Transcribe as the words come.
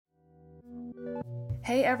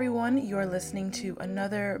Hey everyone, you're listening to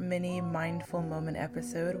another mini Mindful Moment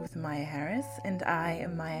episode with Maya Harris, and I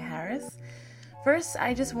am Maya Harris. First,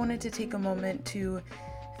 I just wanted to take a moment to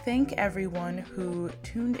thank everyone who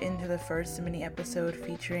tuned into the first mini episode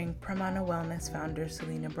featuring Pramana Wellness founder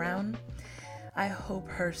Selena Brown. I hope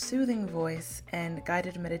her soothing voice and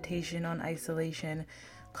guided meditation on isolation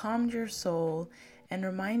calmed your soul and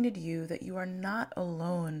reminded you that you are not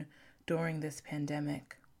alone during this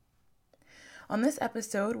pandemic. On this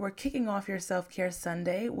episode, we're kicking off your Self-Care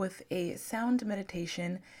Sunday with a sound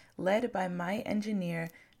meditation led by my engineer,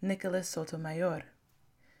 Nicolas Sotomayor.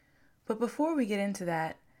 But before we get into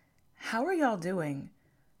that, how are y'all doing?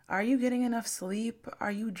 Are you getting enough sleep? Are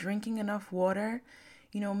you drinking enough water?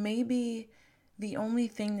 Maybe the only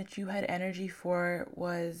thing that you had energy for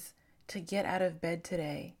was to get out of bed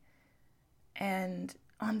today. And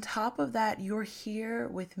on top of that, you're here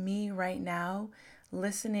with me right now,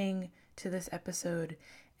 listening to this episode,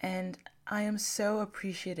 and I am so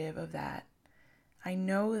appreciative of that. I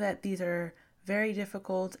know that these are very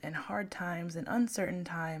difficult and hard times and uncertain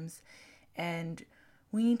times, and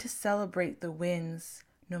we need to celebrate the wins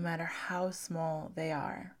no matter how small they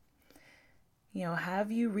are.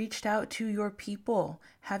 Have you reached out to your people?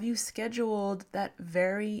 Have you scheduled that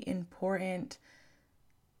very important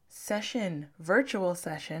virtual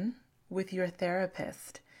session with your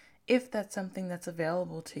therapist, if that's something that's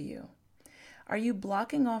available to you? Are you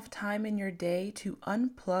blocking off time in your day to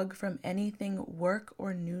unplug from anything work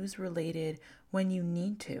or news related when you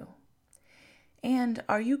need to? And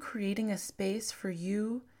are you creating a space for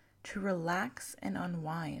you to relax and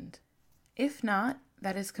unwind? If not,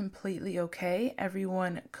 that is completely okay.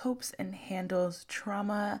 Everyone copes and handles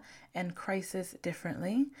trauma and crisis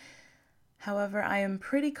differently. However, I am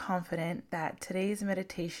pretty confident that today's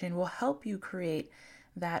meditation will help you create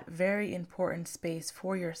that very important space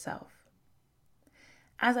for yourself.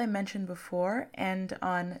 As I mentioned before, and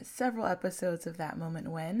on several episodes of That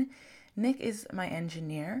Moment When, Nick is my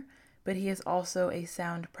engineer, but he is also a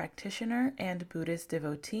sound practitioner and Buddhist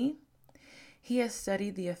devotee. He has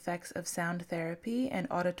studied the effects of sound therapy and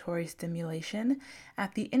auditory stimulation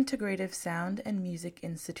at the Integrative Sound and Music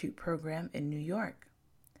Institute program in New York.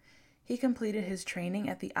 He completed his training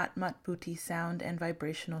at the Atmat Bhuti Sound and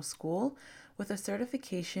Vibrational School with a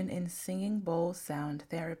certification in singing bowl sound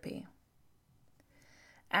therapy.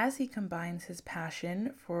 As he combines his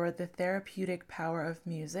passion for the therapeutic power of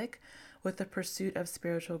music with the pursuit of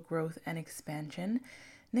spiritual growth and expansion,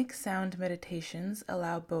 Nick's sound meditations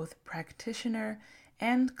allow both practitioner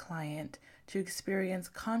and client to experience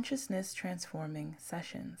consciousness transforming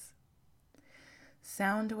sessions.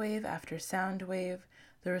 Sound wave after sound wave,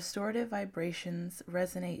 the restorative vibrations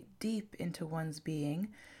resonate deep into one's being,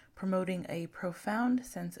 promoting a profound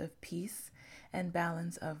sense of peace and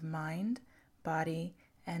balance of mind, body,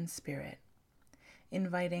 and spirit,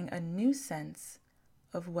 inviting a new sense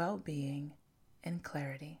of well-being and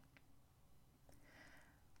clarity.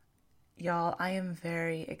 Y'all, I am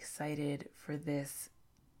very excited for this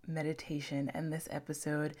meditation and this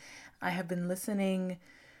episode. I have been listening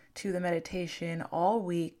to the meditation all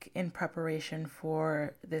week in preparation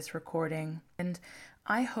for this recording, and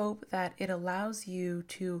I hope that it allows you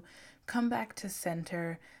to come back to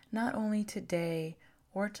center not only today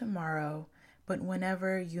or tomorrow, but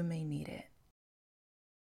whenever you may need it.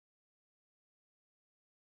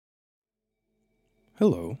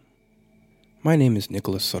 Hello, my name is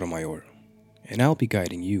Nicolas Sotomayor, and I'll be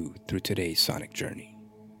guiding you through today's sonic journey.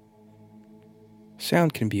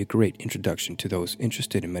 Sound can be a great introduction to those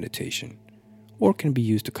interested in meditation, or can be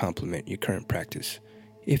used to complement your current practice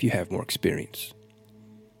if you have more experience.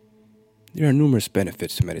 There are numerous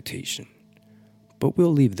benefits to meditation, but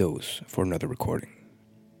we'll leave those for another recording.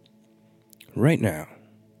 Right now,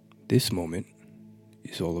 this moment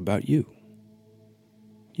is all about you.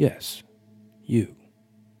 Yes, you.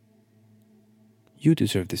 You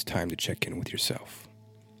deserve this time to check in with yourself.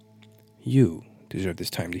 You deserve this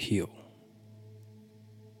time to heal.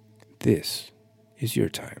 This is your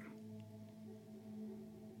time.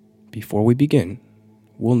 Before we begin,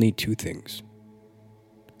 we'll need two things.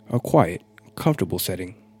 A quiet, comfortable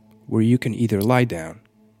setting where you can either lie down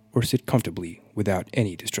or sit comfortably without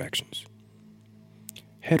any distractions.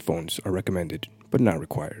 Headphones are recommended, but not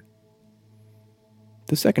required.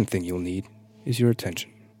 The second thing you'll need is your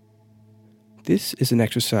attention. This is an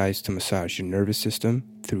exercise to massage your nervous system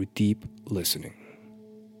through deep listening.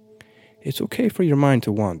 It's okay for your mind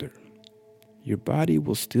to wander. Your body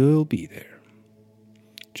will still be there.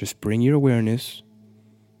 Just bring your awareness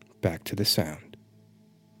back to the sound.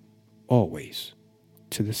 Always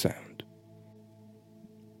to the sound.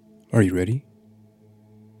 Are you ready?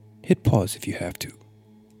 Hit pause if you have to,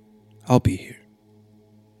 I'll be here.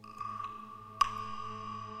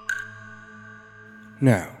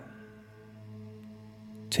 Now,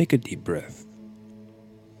 take a deep breath.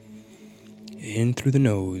 In through the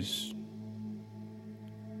nose,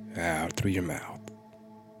 out through your mouth.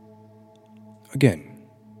 Again,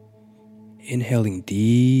 inhaling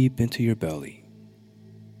deep into your belly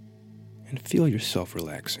and feel yourself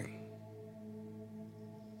relaxing.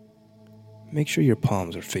 Make sure your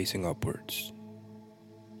palms are facing upwards.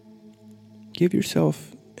 Give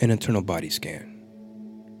yourself an internal body scan.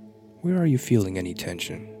 Where are you feeling any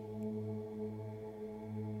tension?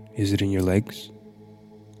 Is it in your legs?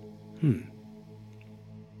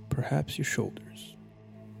 Perhaps your shoulders.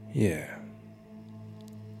 Yeah.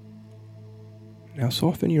 Now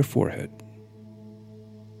soften your forehead.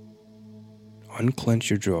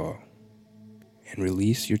 Unclench your jaw and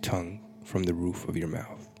release your tongue from the roof of your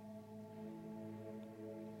mouth.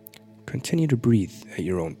 Continue to breathe at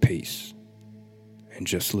your own pace and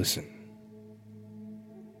just listen.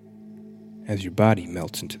 As your body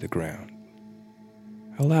melts into the ground,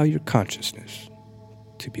 allow your consciousness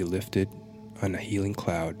to be lifted on a healing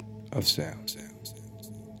cloud of sound.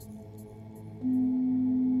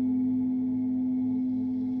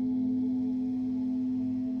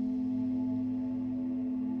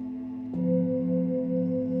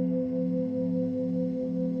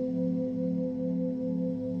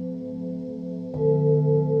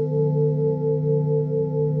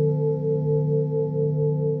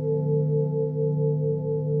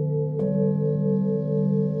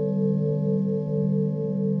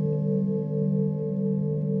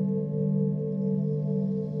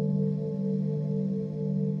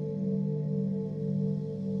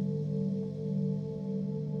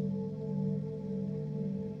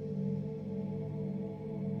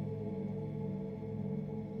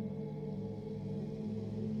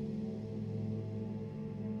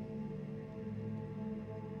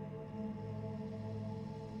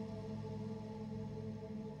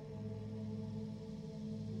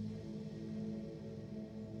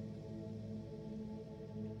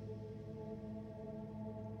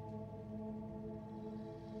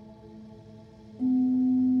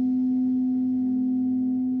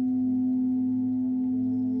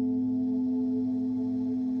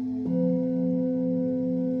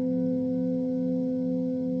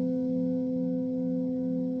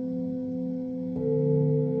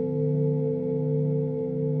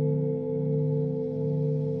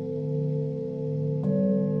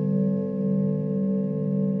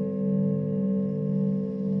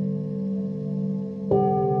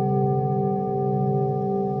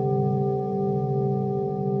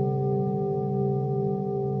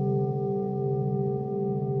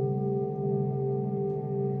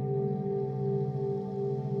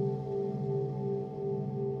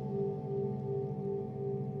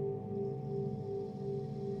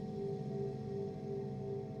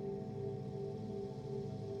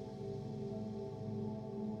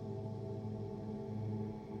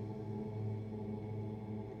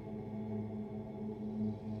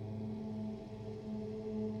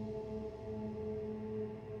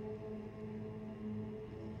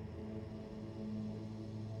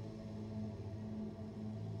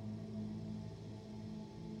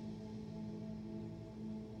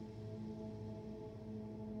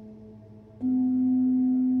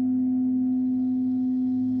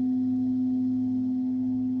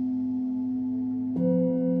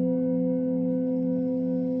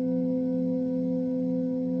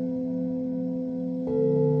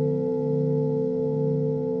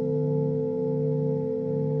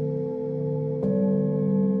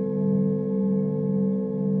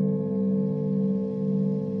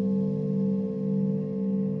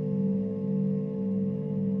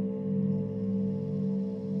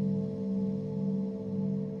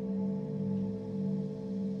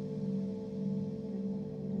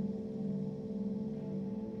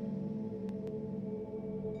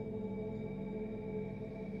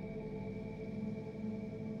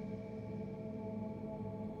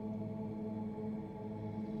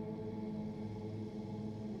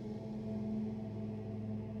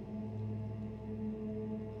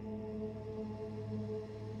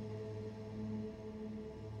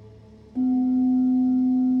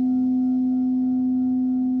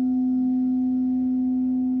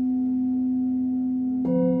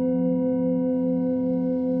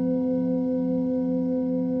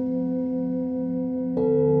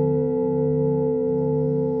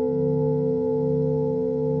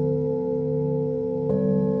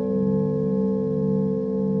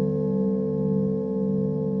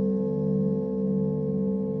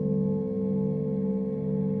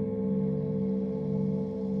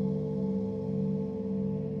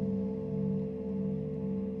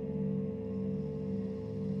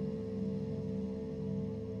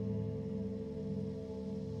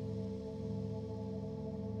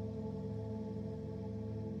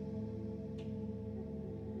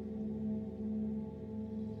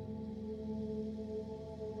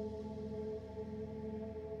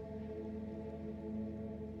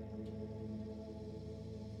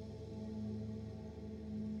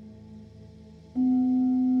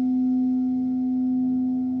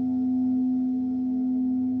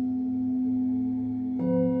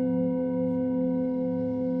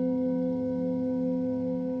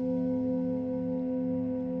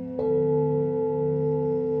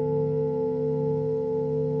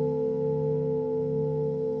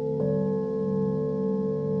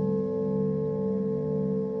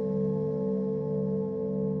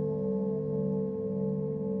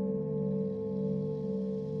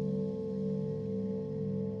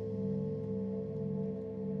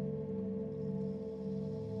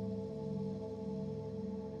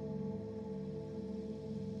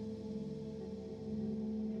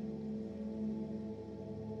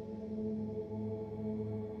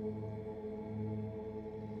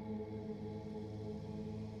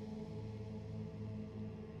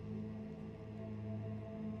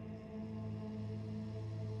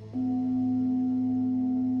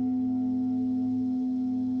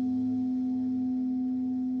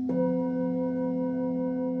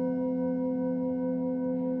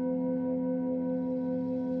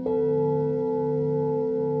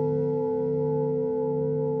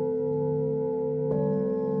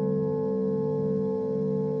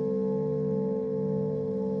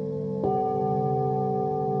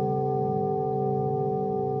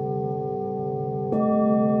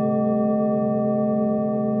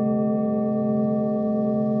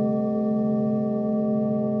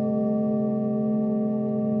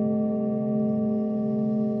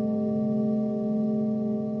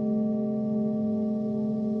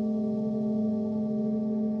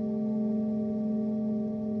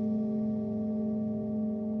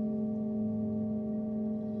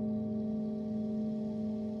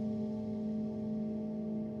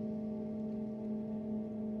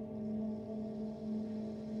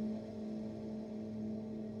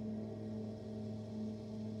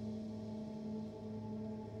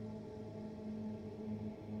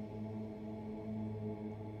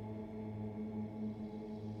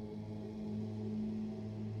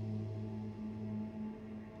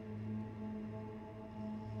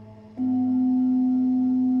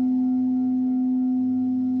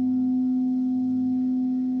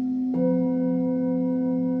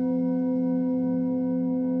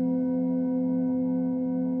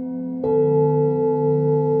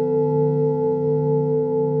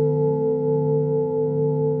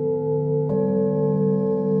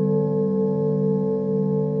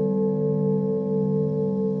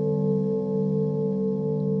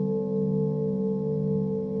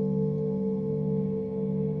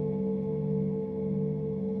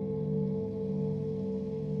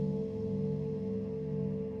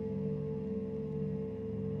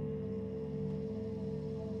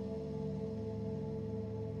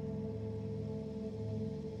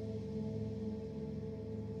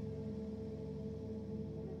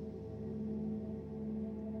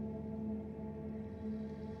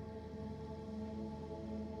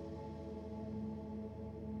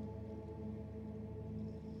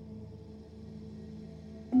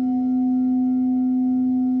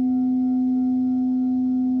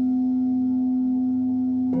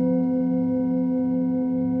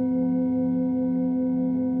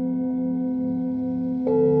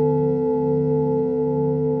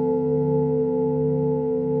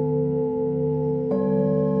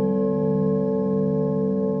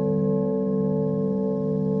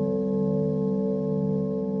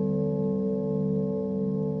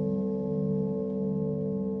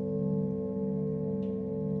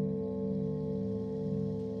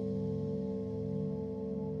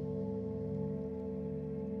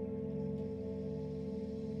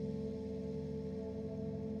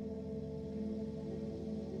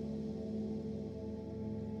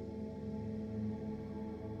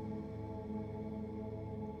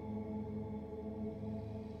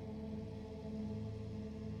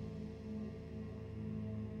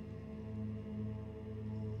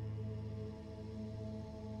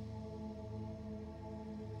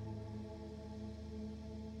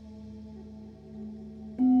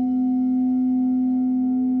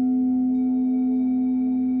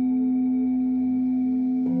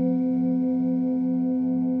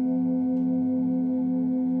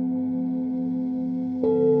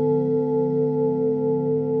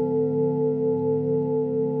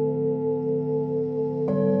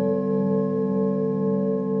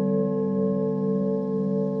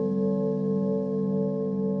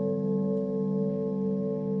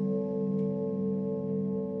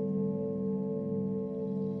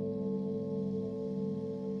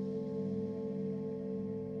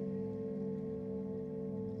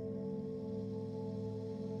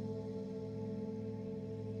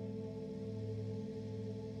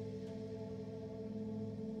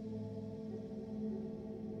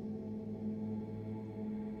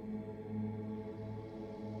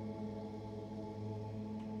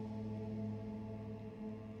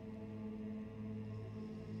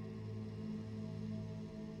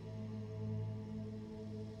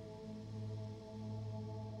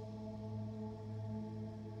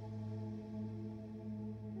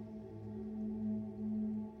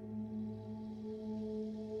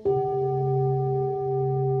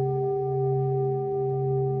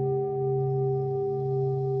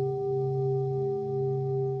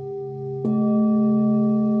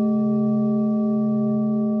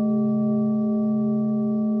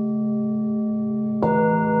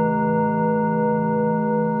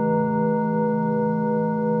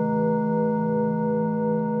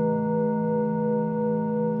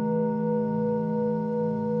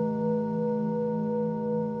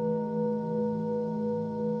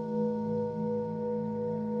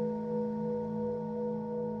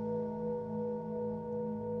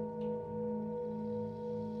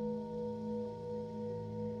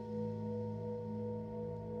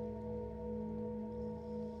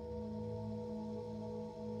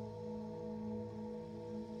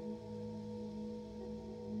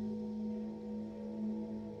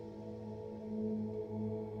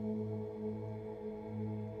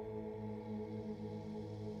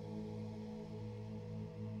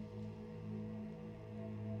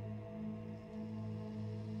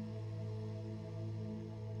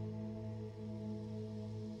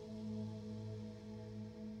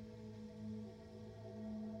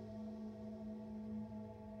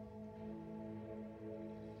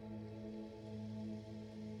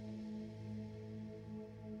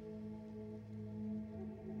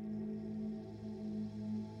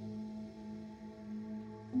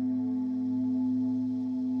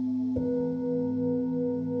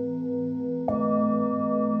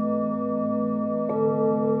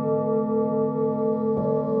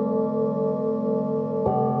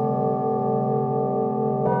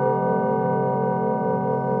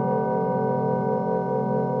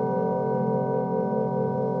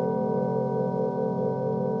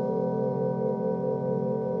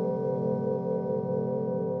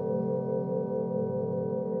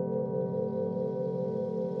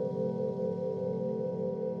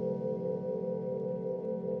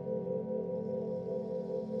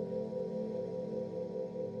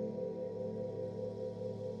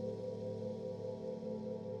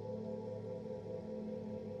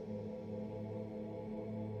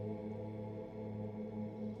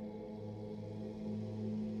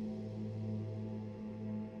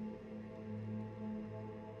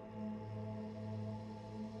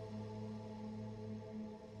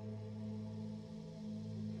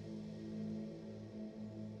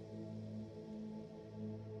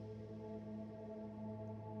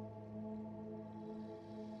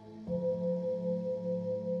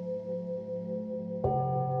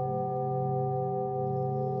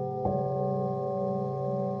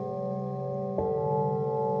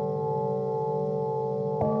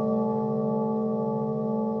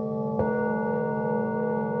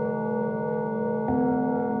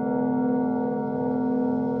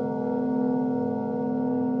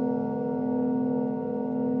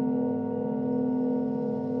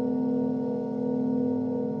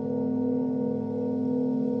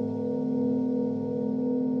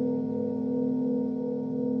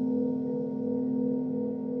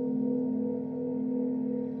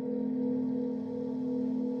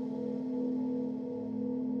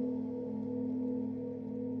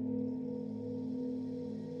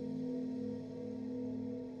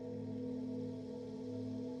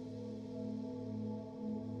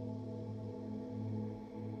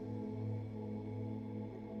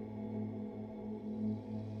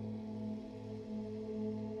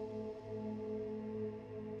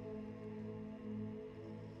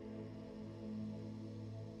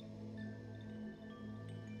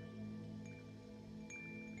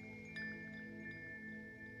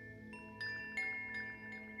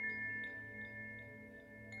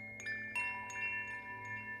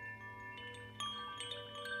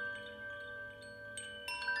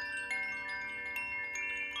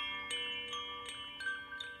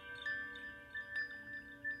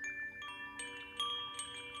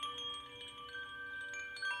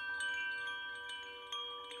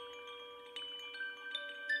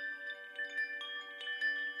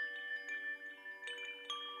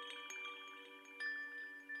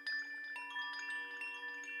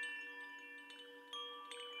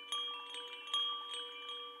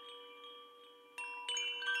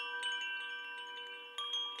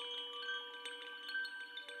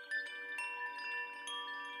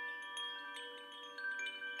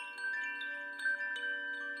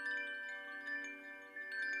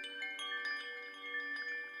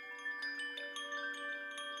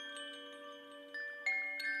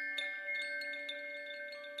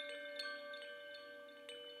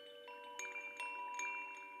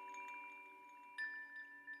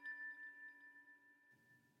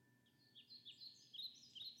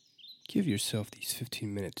 Give yourself these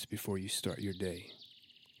 15 minutes before you start your day,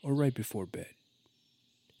 or right before bed,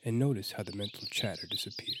 and notice how the mental chatter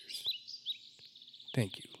disappears.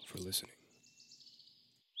 Thank you for listening.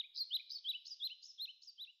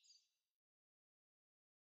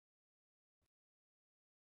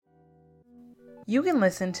 You can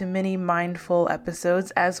listen to mini mindful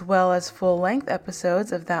episodes as well as full-length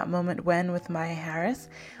episodes of That Moment When with Maya Harris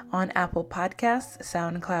on Apple Podcasts,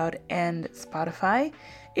 SoundCloud, and Spotify.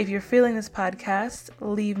 If you're feeling this podcast,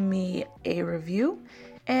 leave me a review,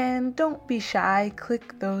 and don't be shy,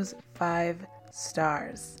 click those 5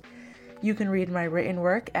 stars. You can read my written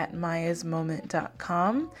work at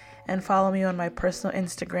mayasmoment.com and follow me on my personal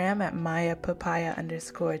Instagram at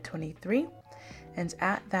mayapapaya_23 and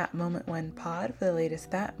at That Moment When Pod for the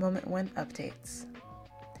latest That Moment When updates.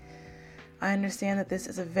 I understand that this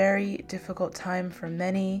is a very difficult time for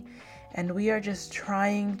many, and we are just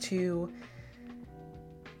trying to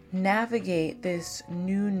navigate this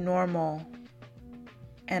new normal.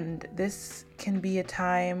 And this can be a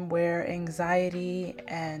time where anxiety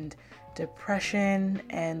and depression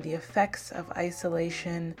and the effects of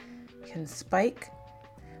isolation can spike.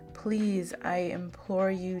 Please, I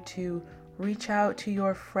implore you to reach out to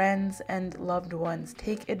your friends and loved ones.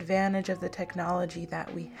 Take advantage of the technology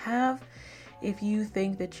that we have. If you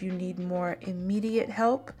think that you need more immediate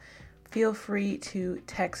help, feel free to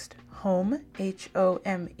text HOME,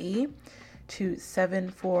 HOME, to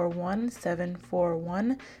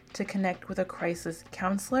 741-741 to connect with a crisis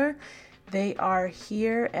counselor. They are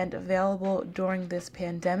here and available during this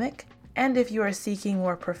pandemic. And if you are seeking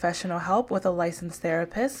more professional help with a licensed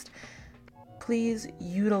therapist, please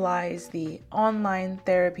utilize the online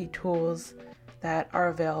therapy tools that are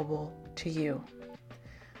available to you.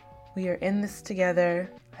 We are in this together.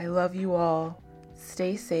 I love you all.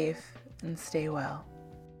 Stay safe and stay well.